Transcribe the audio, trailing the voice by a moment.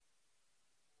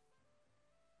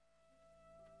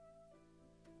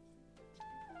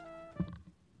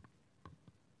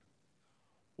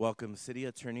Welcome, City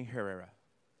Attorney Herrera.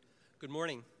 Good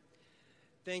morning.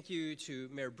 Thank you to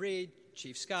Mayor Breed,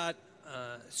 Chief Scott,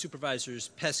 Supervisors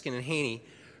Peskin and Haney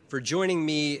for joining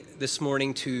me this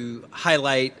morning to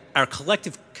highlight our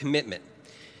collective commitment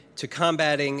to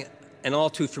combating an all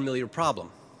too familiar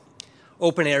problem,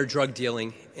 open-air drug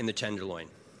dealing in the Tenderloin.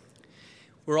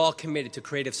 We're all committed to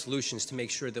creative solutions to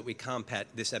make sure that we combat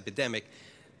this epidemic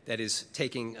that is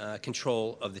taking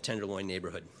control of the Tenderloin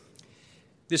neighborhood.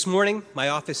 This morning, my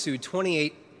office sued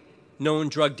 28 known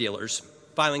drug dealers,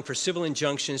 filing for civil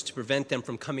injunctions to prevent them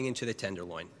from coming into the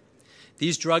Tenderloin.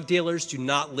 These drug dealers do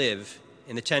not live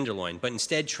in the Tenderloin, but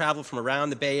instead travel from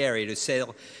around the Bay Area to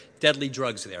sell deadly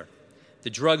drugs there, the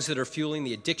drugs that are fueling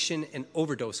the addiction and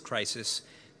overdose crisis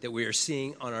that we are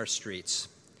seeing on our streets.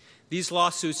 These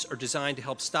lawsuits are designed to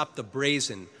help stop the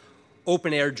brazen,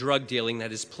 open-air drug dealing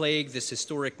that has plagued this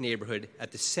historic neighborhood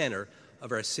at the center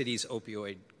of our city's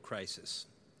opioid crisis.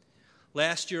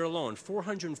 Last year alone,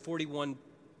 441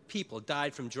 people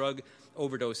died from drug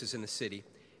overdoses in the city,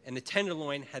 and the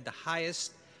Tenderloin had the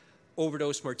highest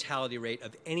overdose mortality rate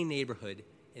of any neighborhood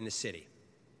in the city.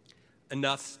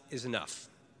 Enough is enough.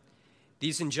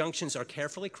 These injunctions are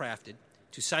carefully crafted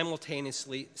to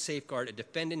simultaneously safeguard a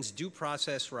defendant's due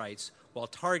process rights while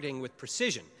targeting with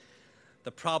precision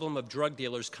the problem of drug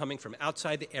dealers coming from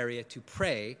outside the area to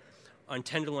prey on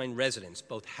Tenderloin residents,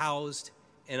 both housed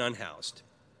and unhoused.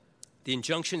 The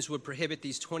injunctions would prohibit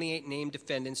these 28 named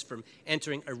defendants from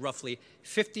entering a roughly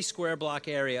 50-square block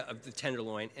area of the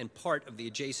Tenderloin and part of the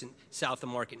adjacent South of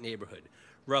Market neighborhood,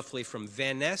 roughly from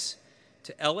Van Ness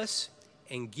to Ellis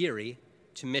and Geary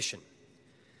to Mission.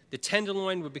 The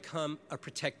Tenderloin would become a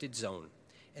protected zone,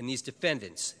 and these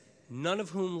defendants, none of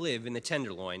whom live in the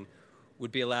Tenderloin,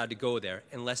 would be allowed to go there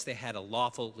unless they had a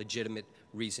lawful, legitimate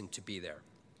reason to be there.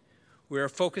 We are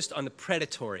focused on the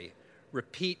predatory,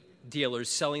 repeat dealers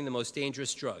selling the most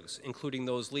dangerous drugs, including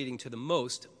those leading to the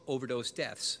most overdose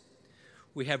deaths.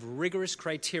 We have rigorous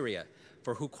criteria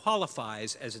for who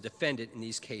qualifies as a defendant in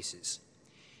these cases.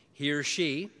 He or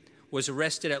she was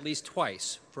arrested at least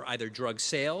twice for either drug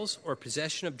sales or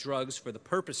possession of drugs for the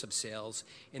purpose of sales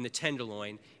in the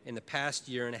Tenderloin in the past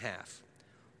year and a half.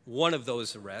 One of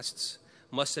those arrests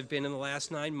must have been in the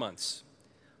last 9 months.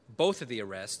 Both of the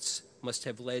arrests must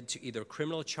have led to either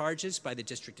criminal charges by the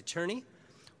district attorney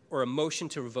or a motion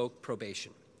to revoke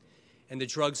probation. And the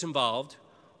drugs involved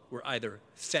were either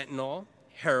fentanyl,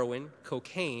 heroin,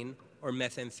 cocaine, or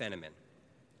methamphetamine.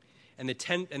 And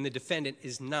the defendant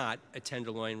is not a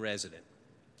Tenderloin resident.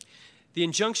 The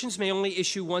injunctions may only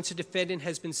issue once a defendant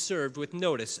has been served with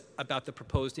notice about the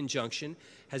proposed injunction,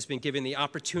 has been given the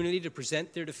opportunity to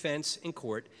present their defense in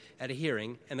court at a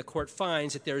hearing, and the court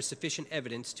finds that there is sufficient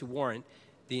evidence to warrant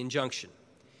the injunction.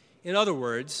 In other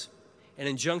words, an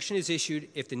injunction is issued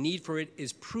if the need for it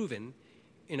is proven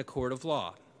in a court of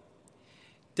law.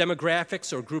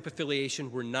 Demographics or group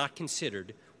affiliation were not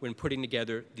considered when putting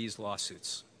together these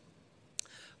lawsuits.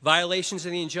 Violations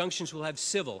of the injunctions will have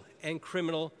civil and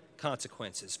criminal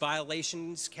consequences.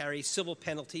 Violations carry civil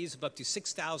penalties of up to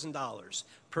 $6,000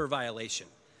 per violation.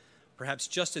 Perhaps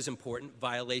just as important,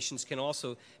 violations can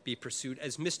also be pursued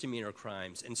as misdemeanor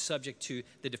crimes and subject to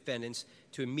the defendants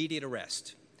to immediate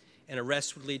arrest. An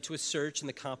arrest would lead to a search and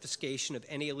the confiscation of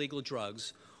any illegal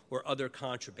drugs or other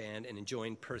contraband an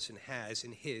enjoined person has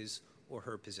in his or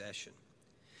her possession.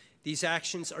 These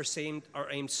actions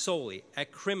are aimed solely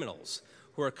at criminals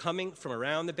who are coming from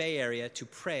around the Bay Area to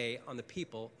prey on the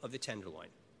people of the Tenderloin.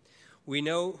 We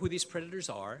know who these predators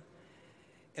are,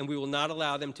 and we will not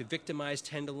allow them to victimize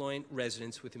Tenderloin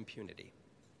residents with impunity.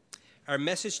 Our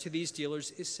message to these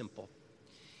dealers is simple.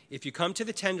 If you come to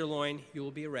the Tenderloin, you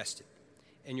will be arrested,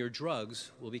 and your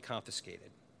drugs will be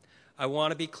confiscated. I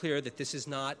want to be clear that this is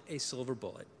not a silver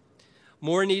bullet.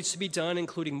 More needs to be done,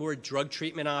 including more drug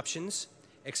treatment options,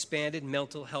 expanded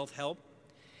mental health help,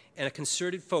 and a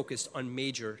concerted focus on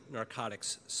major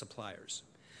narcotics suppliers.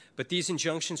 But these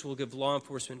injunctions will give law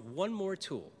enforcement one more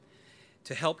tool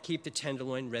to help keep the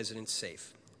Tenderloin residents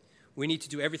safe. We need to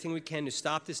do everything we can to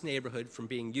stop this neighborhood from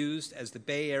being used as the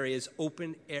Bay Area's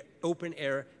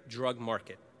open-air drug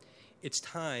market. It's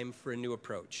time for a new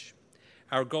approach.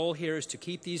 Our goal here is to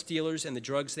keep these dealers and the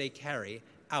drugs they carry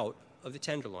out of the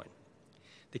Tenderloin.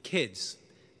 The kids,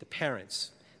 the parents,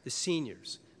 the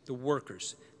seniors, the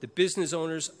workers, the business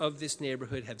owners of this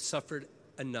neighborhood have suffered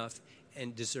enough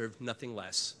and deserve nothing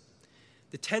less.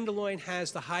 The Tenderloin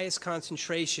has the highest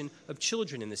concentration of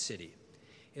children in the city.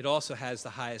 It also has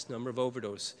the highest number of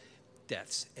overdose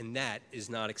deaths, and that is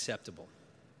not acceptable.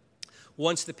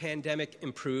 Once the pandemic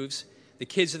improves, the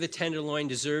kids of the Tenderloin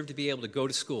deserve to be able to go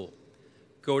to school,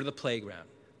 go to the playground,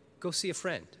 go see a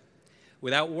friend.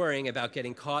 without worrying about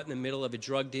getting caught in the middle of a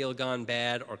drug deal gone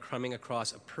bad or coming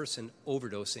across a person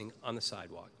overdosing on the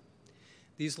sidewalk.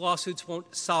 These lawsuits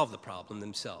won't solve the problem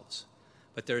themselves,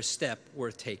 but they're a step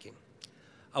worth taking.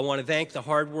 I want to thank the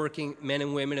hardworking men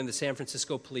and women in the San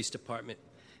Francisco Police Department.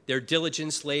 Their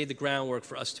diligence laid the groundwork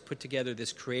for us to put together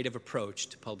this creative approach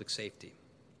to public safety.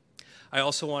 I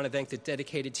also want to thank the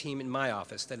dedicated team in my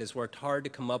office that has worked hard to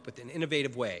come up with an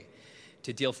innovative way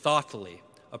to deal thoughtfully,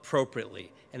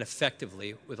 appropriately, and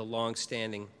effectively with a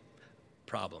long-standing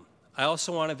problem. I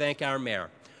also want to thank our mayor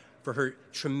for her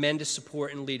tremendous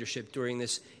support and leadership during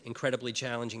this incredibly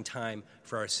challenging time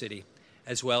for our city,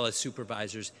 as well as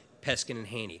Supervisors Peskin and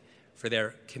Haney for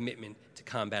their commitment to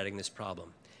combating this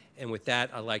problem. And with that,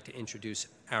 I'd like to introduce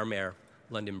our mayor,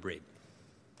 London Breed.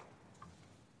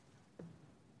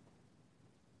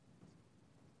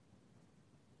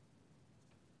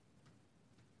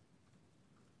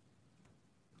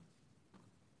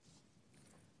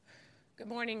 Good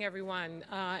morning, everyone,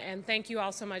 and thank you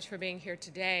all so much for being here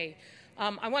today.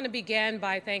 I want to begin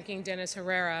by thanking Dennis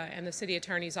Herrera and the City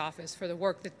Attorney's Office for the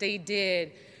work that they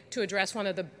did to address one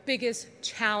of the biggest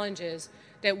challenges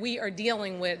that we are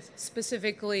dealing with,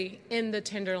 specifically in the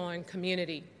Tenderloin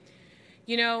community.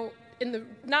 You know,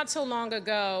 not so long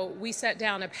ago, we set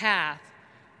down a path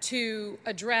to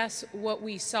address what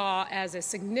we saw as a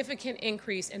significant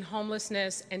increase in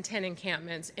homelessness and tent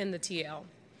encampments in the TL.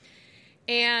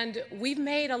 And we've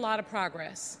made a lot of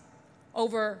progress.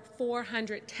 Over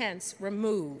 400 tents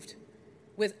removed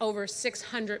with over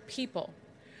 600 people.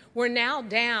 We're now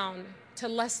down to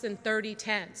less than 30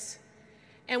 tents.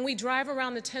 And we drive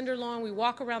around the Tenderloin, we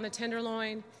walk around the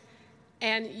Tenderloin,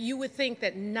 and you would think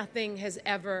that nothing has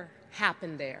ever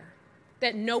happened there,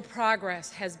 that no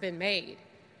progress has been made.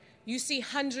 You see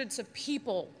hundreds of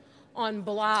people on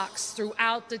blocks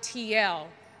throughout the TL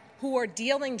who are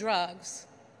dealing drugs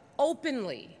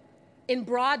openly, in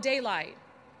broad daylight.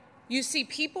 You see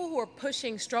people who are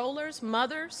pushing strollers,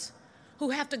 mothers, who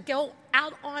have to go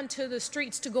out onto the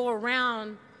streets to go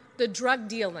around the drug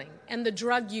dealing and the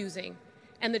drug using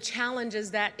and the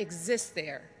challenges that exist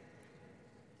there.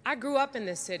 I grew up in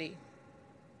this city.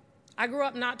 I grew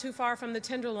up not too far from the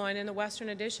Tenderloin in the Western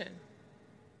Addition.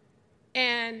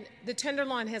 And the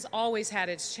Tenderloin has always had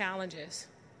its challenges,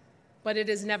 but it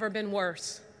has never been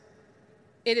worse.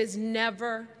 It has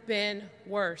never been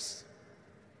worse.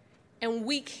 And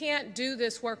we can't do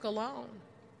this work alone.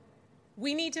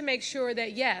 We need to make sure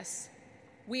that, yes,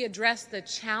 we address the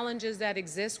challenges that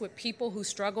exist with people who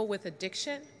struggle with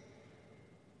addiction.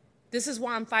 This is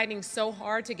why I'm fighting so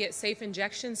hard to get safe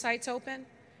injection sites open,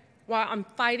 why I'm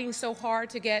fighting so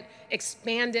hard to get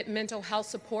expanded mental health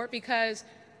support, because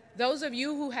those of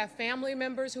you who have family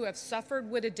members who have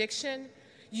suffered with addiction,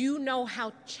 you know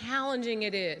how challenging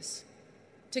it is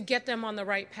to get them on the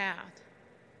right path.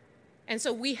 And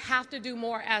so we have to do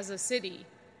more as a city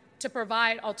to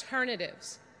provide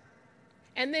alternatives.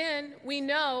 And then we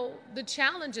know the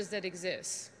challenges that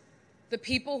exist. The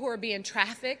people who are being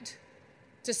trafficked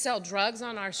to sell drugs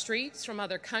on our streets from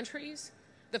other countries,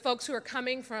 the folks who are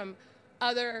coming from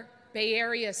other Bay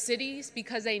Area cities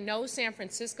because they know San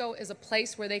Francisco is a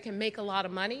place where they can make a lot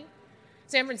of money.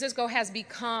 San Francisco has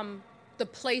become the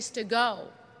place to go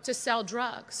to sell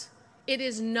drugs. It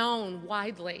is known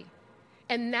widely,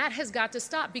 and that has got to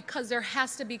stop because there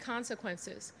has to be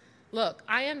consequences. Look,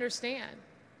 I understand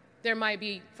there might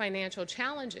be financial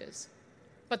challenges,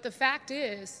 but the fact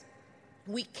is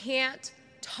we can't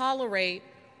tolerate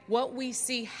what we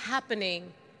see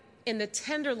happening in the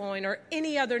Tenderloin or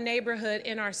any other neighborhood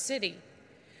in our city.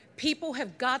 People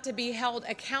have got to be held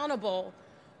accountable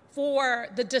for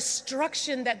the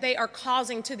destruction that they are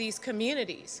causing to these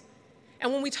communities.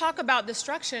 And when we talk about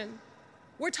destruction,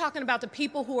 we're talking about the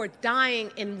people who are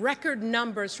dying in record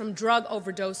numbers from drug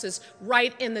overdoses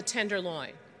right in the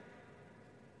Tenderloin.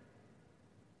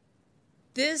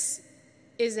 This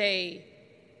is a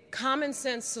common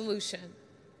sense solution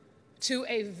to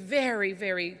a very,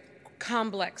 very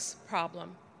complex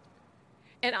problem.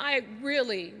 And I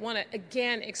really want to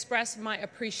again express my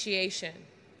appreciation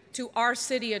to our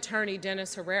city attorney,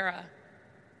 Dennis Herrera,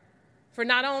 for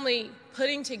not only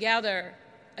putting together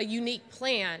a unique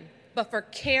plan, but for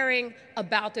caring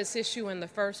about this issue in the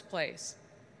first place.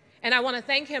 And I want to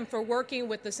thank him for working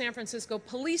with the San Francisco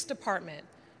Police Department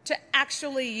to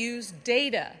actually use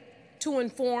data to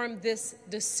inform this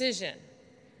decision.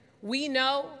 We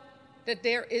know that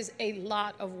there is a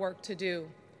lot of work to do,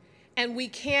 and we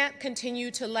can't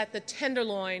continue to let the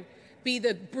Tenderloin be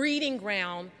the breeding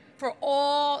ground for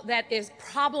all that is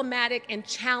problematic and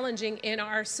challenging in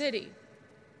our city.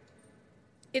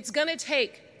 It's going to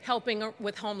take helping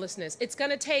with homelessness. It's going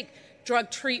to take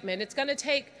drug treatment. It's going to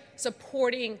take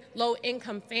supporting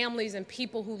low-income families and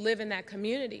people who live in that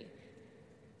community.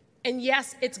 And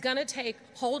yes, it's going to take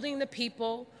holding the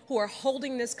people who are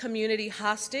holding this community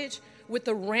hostage with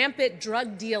the rampant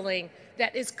drug dealing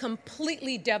that is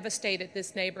completely devastated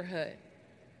this neighborhood.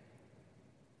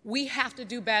 We have to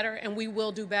do better, and we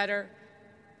will do better.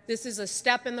 This is a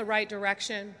step in the right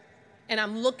direction, and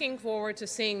I'm looking forward to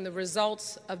seeing the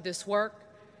results of this work.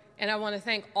 And I want to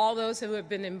thank all those who have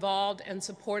been involved and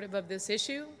supportive of this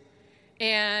issue.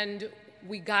 And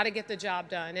we got to get the job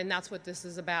done, and that's what this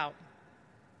is about.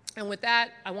 And with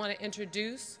that, I want to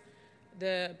introduce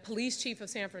the Police Chief of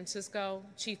San Francisco,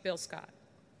 Chief Bill Scott.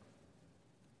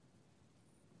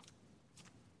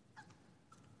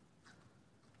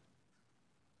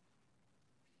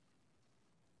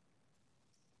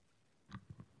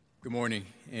 Good morning,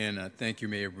 and thank you,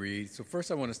 Mayor Breed. So first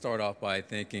I want to start off by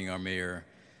thanking our Mayor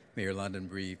London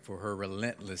Breed, for her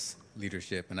relentless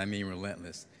leadership, and I mean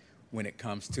relentless, when it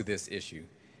comes to this issue.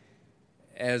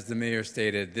 As the Mayor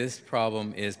stated, this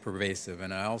problem is pervasive,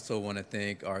 and I also want to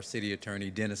thank our City Attorney,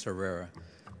 Dennis Herrera,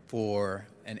 for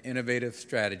an innovative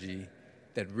strategy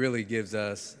that really gives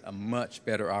us a much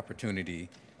better opportunity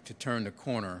to turn the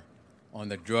corner on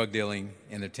the drug dealing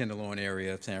in the Tenderloin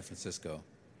area of San Francisco.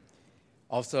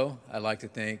 Also, I'd like to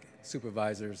thank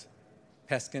Supervisors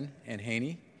Peskin and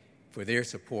Haney for their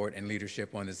support and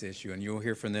leadership on this issue, and you'll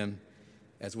hear from them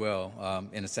as well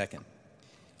in a second.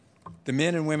 The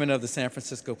men and women of the San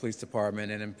Francisco Police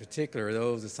Department, and in particular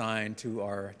those assigned to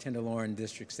our Tenderloin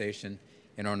District Station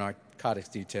and our narcotics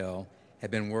detail, have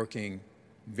been working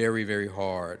very, very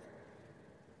hard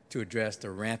to address the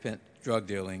rampant drug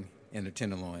dealing in the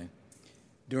Tenderloin.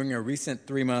 During a recent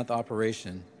 3-month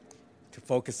operation to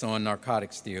focus on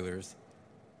narcotics dealers,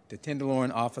 the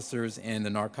Tenderloin officers and the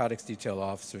narcotics detail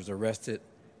officers arrested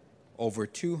over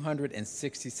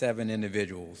 267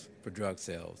 individuals for drug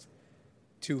sales.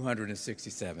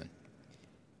 267.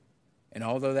 And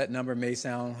although that number may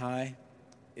sound high,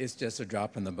 it's just a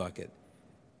drop in the bucket.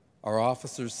 Our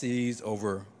officers seized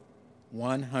over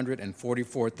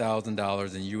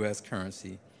 $144,000 in U.S.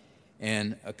 currency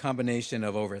and a combination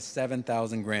of over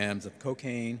 7,000 grams of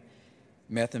cocaine,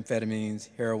 methamphetamines,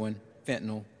 heroin,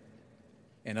 fentanyl,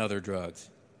 and other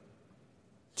drugs.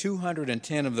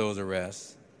 210 of those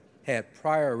arrests had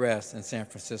prior arrests in San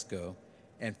Francisco,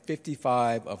 and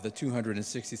 55 of the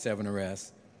 267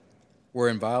 arrests were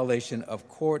in violation of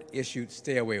court-issued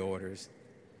stay-away orders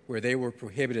where they were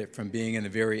prohibited from being in the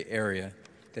very area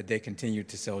that they continued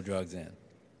to sell drugs in.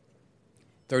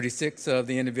 36 of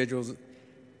the individuals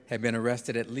have been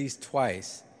arrested at least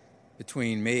twice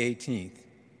between May 18th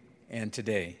and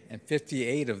today, and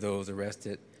 58 of those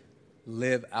arrested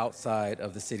live outside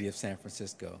of the city of San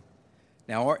Francisco.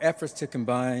 Now, our efforts to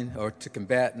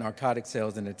combat narcotic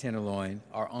sales in the Tenderloin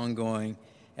are ongoing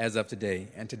as of today,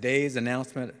 and today's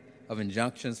announcement of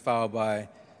injunctions filed by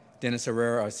Dennis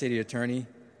Herrera, our city attorney,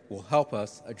 will help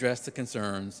us address the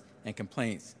concerns and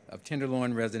complaints of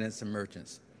Tenderloin residents and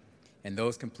merchants, and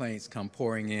those complaints come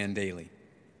pouring in daily.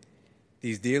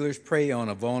 These dealers prey on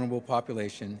a vulnerable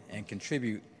population and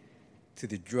contribute to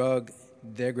the drug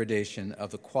degradation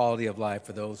of the quality of life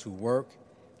for those who work,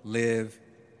 live,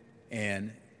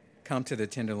 and come to the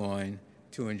Tenderloin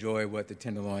to enjoy what the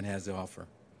Tenderloin has to offer.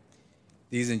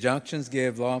 These injunctions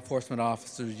give law enforcement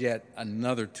officers yet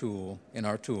another tool in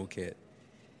our toolkit.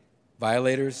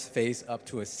 Violators face up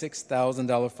to a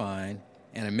 $6,000 fine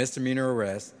and a misdemeanor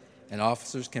arrest, and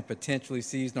officers can potentially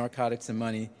seize narcotics and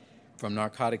money from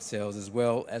narcotic sales as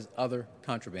well as other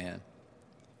contraband.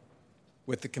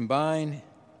 With the combined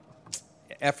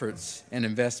efforts and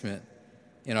investment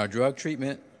in our drug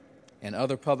treatment and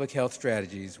other public health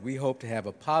strategies, we hope to have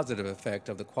a positive effect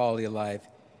of the quality of life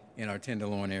in our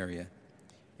Tenderloin area.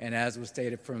 And as was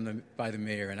stated by the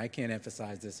mayor, and I can't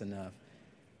emphasize this enough,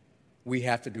 we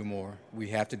have to do more, we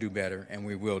have to do better, and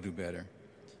we will do better.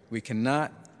 We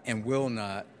cannot and will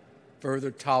not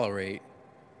further tolerate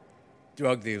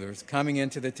drug dealers coming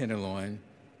into the Tenderloin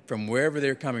from wherever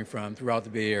they're coming from throughout the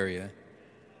Bay Area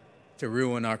to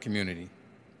ruin our community.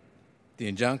 The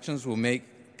injunctions will make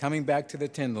coming back to the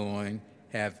Tenderloin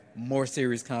have more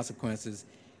serious consequences,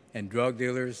 and drug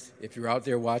dealers, if you're out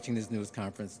there watching this news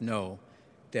conference, know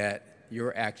that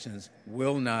your actions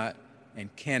will not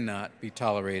and cannot be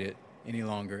tolerated any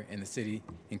longer in the city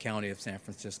and county of San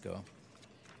Francisco.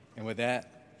 And with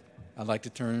that, I'd like to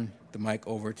turn the mic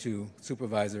over to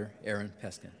Supervisor Aaron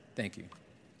Peskin. Thank you.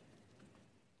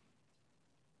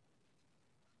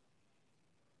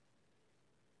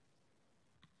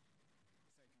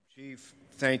 Chief,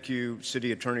 thank you,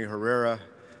 City Attorney Herrera,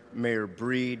 Mayor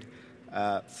Breed.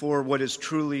 for what is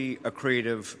truly a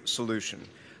creative solution.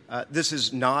 This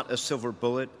is not a silver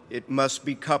bullet. It must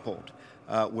be coupled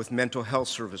with mental health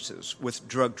services, with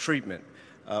drug treatment,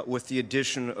 with the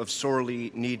addition of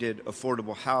sorely needed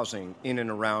affordable housing in and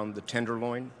around the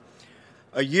Tenderloin.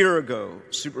 A year ago,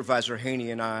 Supervisor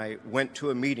Haney and I went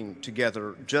to a meeting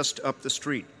together just up the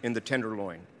street in the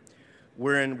Tenderloin,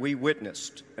 wherein we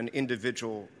witnessed an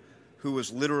individual who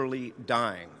was literally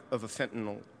dying of a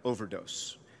fentanyl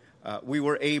overdose. We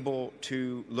were able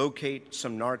to locate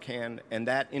some Narcan, and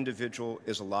that individual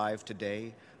is alive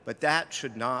today, but that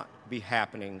should not be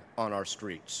happening on our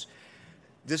streets.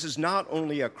 This is not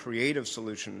only a creative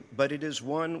solution, but it is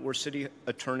one where City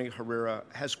Attorney Herrera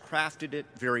has crafted it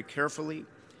very carefully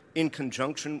in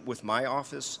conjunction with my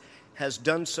office, has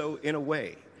done so in a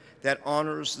way that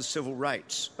honors the civil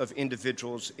rights of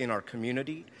individuals in our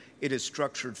community. It is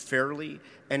structured fairly,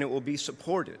 and it will be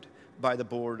supported by the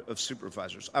Board of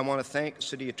Supervisors. I want to thank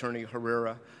City Attorney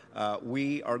Herrera.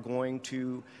 We are going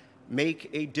to make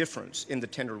a difference in the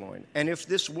Tenderloin. And if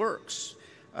this works,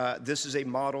 this is a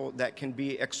model that can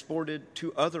be exported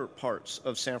to other parts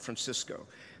of San Francisco.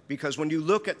 Because when you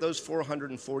look at those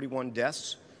 441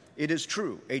 deaths, it is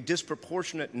true, a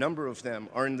disproportionate number of them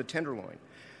are in the Tenderloin.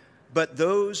 But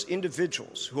those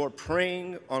individuals who are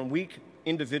preying on weak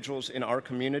individuals in our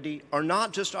community are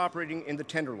not just operating in the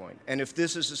Tenderloin. And if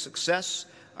this is a success,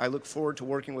 I look forward to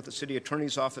working with the City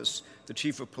Attorney's Office, the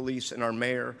Chief of Police, and our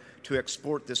Mayor to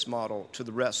export this model to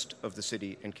the rest of the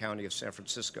City and County of San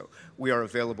Francisco. We are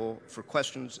available for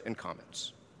questions and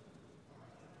comments.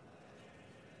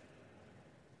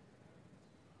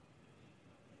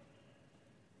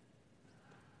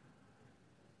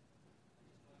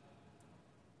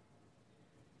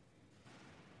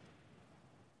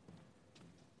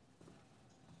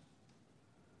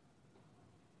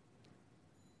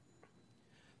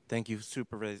 Thank you,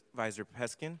 Supervisor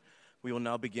Peskin. We will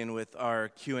now begin with our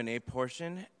Q&A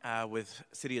portion with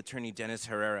City Attorney Dennis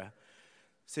Herrera.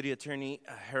 City Attorney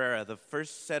Herrera, the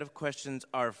first set of questions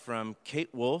are from Kate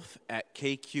Wolf at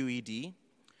KQED.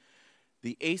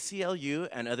 The ACLU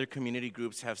and other community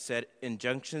groups have said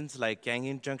injunctions like gang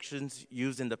injunctions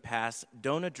used in the past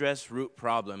don't address root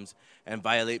problems and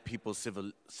violate people's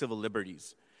civil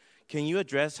liberties. Can you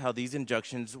address how these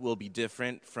injunctions will be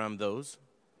different from those?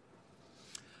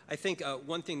 I think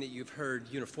one thing that you've heard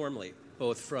uniformly,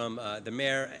 both from the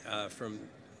mayor, from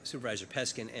Supervisor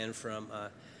Peskin, and from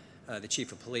the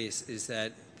chief of police, is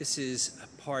that this is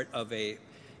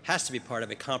has to be part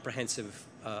of a comprehensive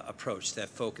approach that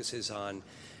focuses on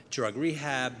drug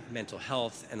rehab, mental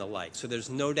health, and the like. So there's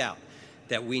no doubt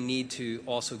that we need to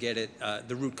also get at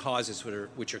the root causes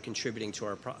which are contributing to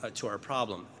our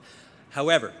problem.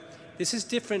 However, this is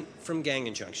different from gang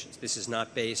injunctions. This is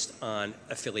not based on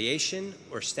affiliation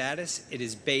or status. It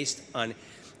is based on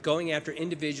going after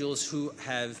individuals who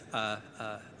have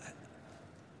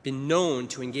been known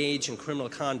to engage in criminal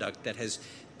conduct that has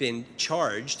been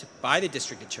charged by the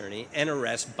district attorney and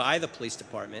arrested by the police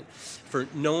department for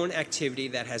known activity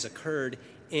that has occurred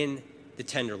in the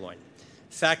Tenderloin.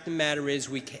 Fact of the matter is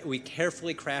we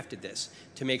carefully crafted this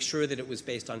to make sure that it was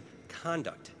based on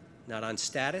conduct, not on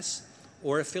status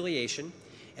or affiliation,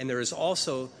 and there is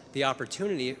also the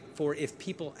opportunity for, if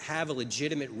people have a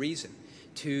legitimate reason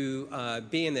to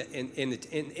be in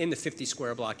the 50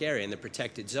 square block area, in the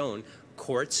protected zone,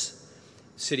 courts,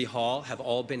 City Hall have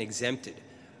all been exempted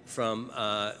from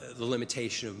the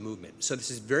limitation of movement. So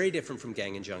this is very different from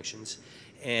gang injunctions,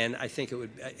 and I think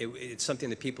it's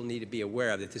something that people need to be aware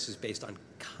of, that this is based on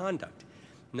conduct,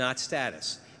 not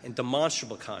status, and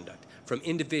demonstrable conduct from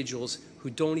individuals who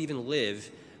don't even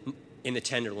live in the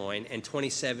Tenderloin, and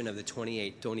 27 of the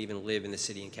 28 don't even live in the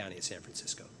city and county of San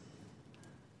Francisco.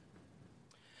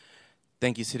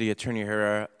 Thank you, City Attorney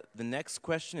Herrera. The next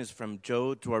question is from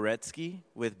Joe Dworetsky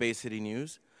with Bay City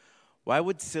News. Why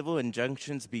would civil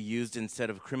injunctions be used instead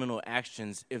of criminal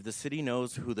actions if the city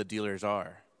knows who the dealers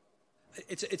are?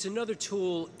 It's another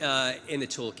tool in the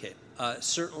toolkit.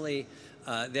 Certainly,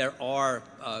 there are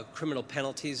criminal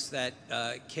penalties that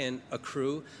can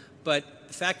accrue, but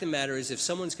the fact of the matter is, if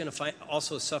someone's going to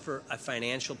also suffer a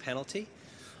financial penalty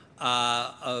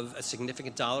of a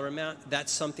significant dollar amount,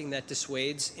 that's something that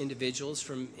dissuades individuals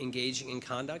from engaging in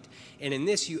conduct. And in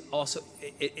this, you also,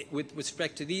 with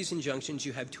respect to these injunctions,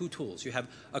 you have two tools. You have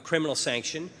a criminal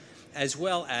sanction, as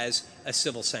well as a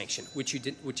civil sanction, which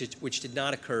did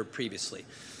not occur previously.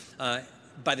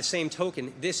 By the same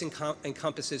token, this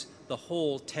encompasses the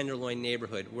whole Tenderloin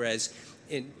neighborhood, whereas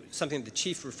in something the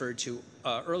chief referred to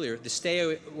earlier, the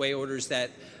stay-away orders that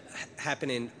happen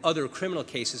in other criminal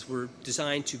cases were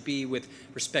designed to be with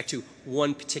respect to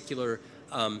one particular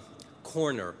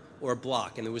corner or a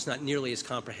block, and it was not nearly as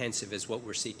comprehensive as what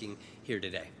we're seeking here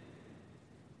today.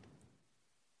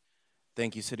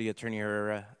 Thank you, City Attorney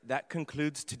Herrera. That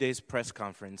concludes today's press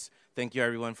conference. Thank you,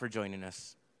 everyone, for joining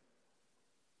us.